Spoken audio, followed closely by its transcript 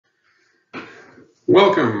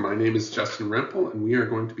Welcome, my name is Justin Rempel, and we are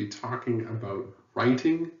going to be talking about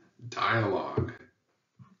writing dialogue.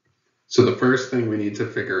 So the first thing we need to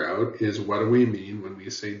figure out is, what do we mean when we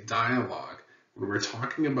say dialogue? When we're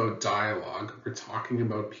talking about dialogue, we're talking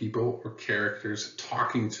about people or characters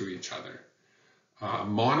talking to each other.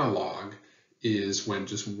 Monologue is when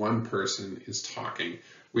just one person is talking.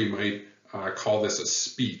 We might call this a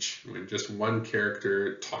speech, when just one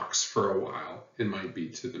character talks for a while. It might be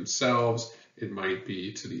to themselves, it might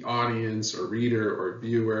be to the audience or reader or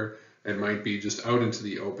viewer, it might be just out into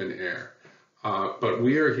the open air. But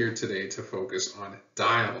we are here today to focus on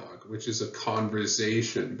dialogue, which is a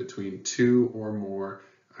conversation between two or more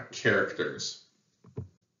characters.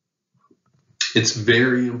 It's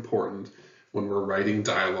very important when we're writing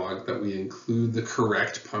dialogue that we include the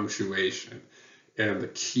correct punctuation. And the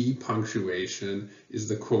key punctuation is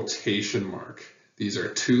the quotation mark. These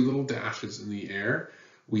are two little dashes in the air.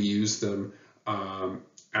 We use them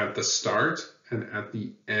at the start and at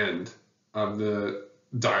the end of the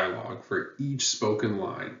dialogue for each spoken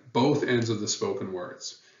line, both ends of the spoken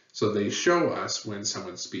words. So they show us when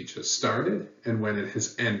someone's speech has started and when it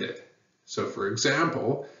has ended. So for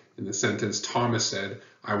example, in the sentence, Thomas said,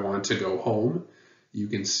 "I want to go home," you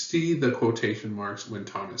can see the quotation marks when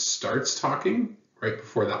Thomas starts talking, right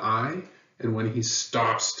before the I, and when he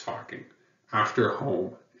stops talking after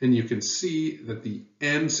home. And you can see that the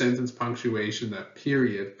end sentence punctuation, that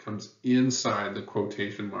period, comes inside the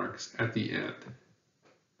quotation marks at the end.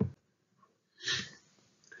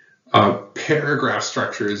 Paragraph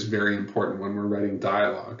structure is very important when we're writing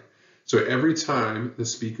dialogue. So every time the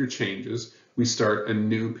speaker changes, we start a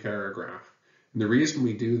new paragraph. And the reason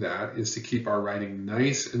we do that is to keep our writing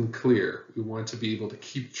nice and clear. We want to be able to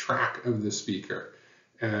keep track of the speaker.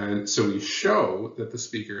 And so we show that the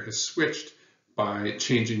speaker has switched by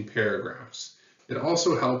changing paragraphs. It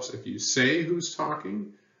also helps if you say who's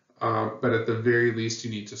talking, but at the very least, you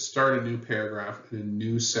need to start a new paragraph and a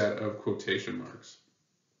new set of quotation marks.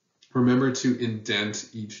 Remember to indent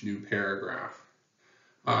each new paragraph.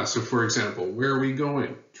 So for example, "Where are we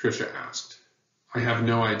going?" Trisha asked. "I have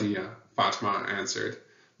no idea," Fatima answered.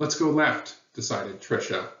 "Let's go left," decided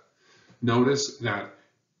Trisha. Notice that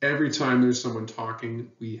every time there's someone talking,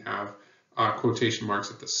 we have quotation marks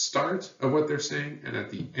at the start of what they're saying and at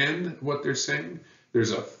the end of what they're saying.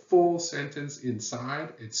 There's a full sentence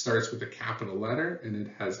inside. It starts with a capital letter and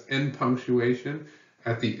it has end punctuation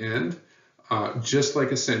at the end, just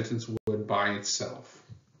like a sentence would by itself.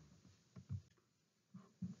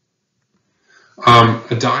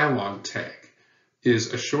 A dialogue tag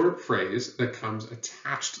is a short phrase that comes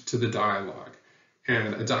attached to the dialogue.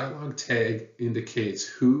 And a dialogue tag indicates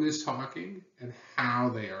who is talking and how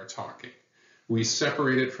they are talking. We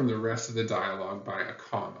separate it from the rest of the dialogue by a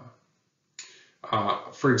comma.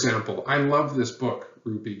 For example, "I love this book,"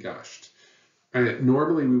 Rupi gushed.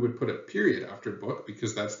 Normally we would put a period after book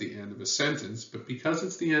because that's the end of a sentence, but because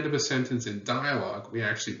it's the end of a sentence in dialogue, we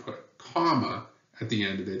actually put a comma at the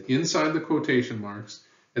end of it inside the quotation marks,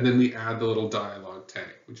 and then we add the little dialogue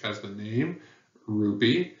tag, which has the name,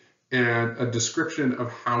 Rupi, and a description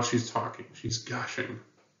of how she's talking. She's gushing.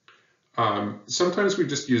 Sometimes we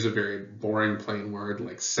just use a very boring plain word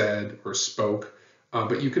like said or spoke,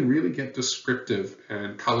 but you can really get descriptive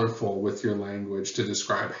and colorful with your language to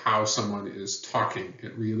describe how someone is talking.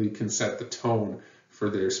 It really can set the tone for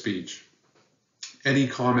their speech. Eddie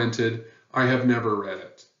commented, "I have never read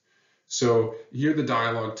it." So here the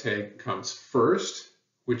dialogue tag comes first,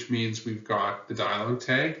 which means we've got the dialogue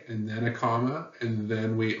tag and then a comma, and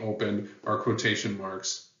then we open our quotation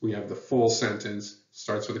marks. We have the full sentence,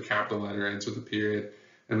 starts with a capital letter, ends with a period,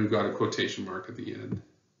 and we've got a quotation mark at the end.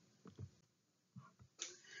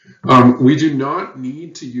 We do not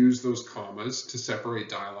need to use those commas to separate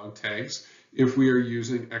dialogue tags if we are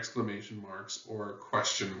using exclamation marks or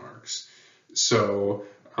question marks. So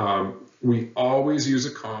we always use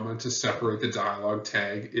a comma to separate the dialogue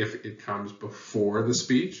tag if it comes before the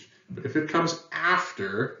speech, but if it comes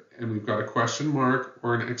after and we've got a question mark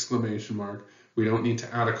or an exclamation mark, we don't need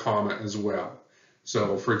to add a comma as well.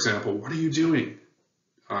 So for example, "What are you doing?"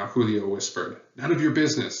 Julio whispered. "None of your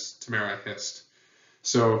business," Tamara hissed.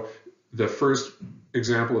 So the first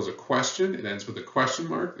example is a question. It ends with a question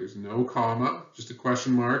mark. There's no comma, just a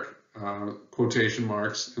question mark, quotation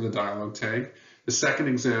marks, and the dialogue tag. The second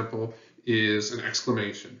example is an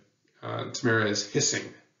exclamation. Tamara is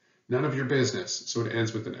hissing, "None of your business." So it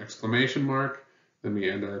ends with an exclamation mark, then we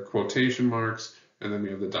end our quotation marks, and then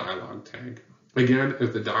we have the dialogue tag. Again,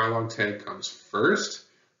 if the dialogue tag comes first,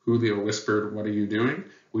 Julio whispered, "What are you doing?"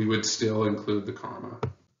 we would still include the comma.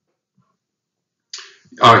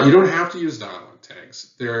 You don't have to use dialogue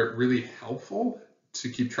tags. They're really helpful, to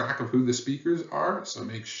keep track of who the speakers are, so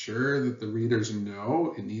make sure that the readers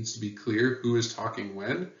know it needs to be clear who is talking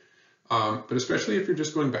when. But especially if you're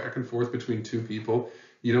just going back and forth between two people,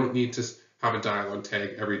 you don't need to have a dialogue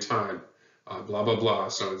tag every time. Blah, blah, blah,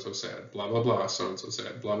 so-and-so said, blah, blah, blah, so-and-so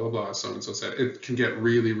said, blah, blah, blah, so-and-so said. It can get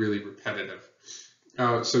really, really repetitive.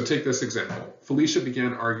 So take this example. Felicia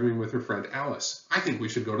began arguing with her friend Alice. I think we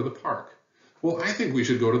should go to the park. Well, I think we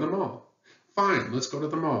should go to the mall. Fine, let's go to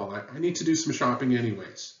the mall. I need to do some shopping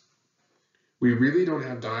anyways. We really don't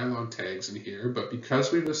have dialogue tags in here, but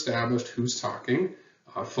because we've established who's talking,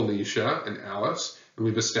 Felicia and Alice, and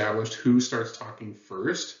we've established who starts talking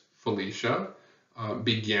first, Felicia,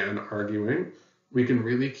 began arguing, we can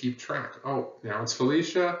really keep track. Oh, now it's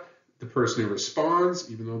Felicia. The person who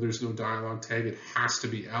responds, even though there's no dialogue tag, it has to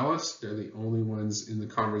be Alice. They're the only ones in the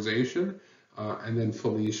conversation. And then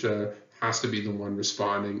Felicia has to be the one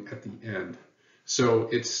responding at the end. So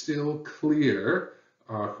it's still clear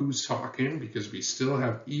who's talking because we still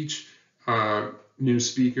have each new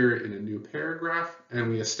speaker in a new paragraph, and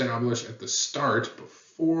we establish at the start,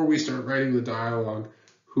 before we start writing the dialogue,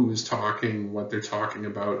 who is talking, what they're talking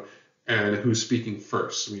about, and who's speaking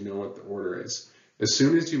first, so we know what the order is. As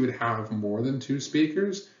soon as you would have more than two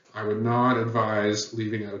speakers, I would not advise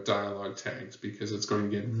leaving out dialogue tags because it's going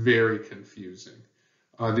to get very confusing.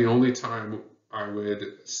 The only time I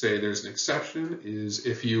would say there's an exception is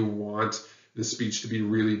if you want the speech to be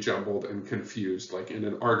really jumbled and confused, like in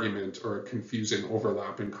an argument or a confusing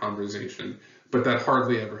overlapping conversation, but that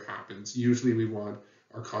hardly ever happens. Usually we want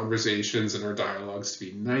our conversations and our dialogues to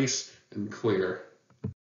be nice and clear.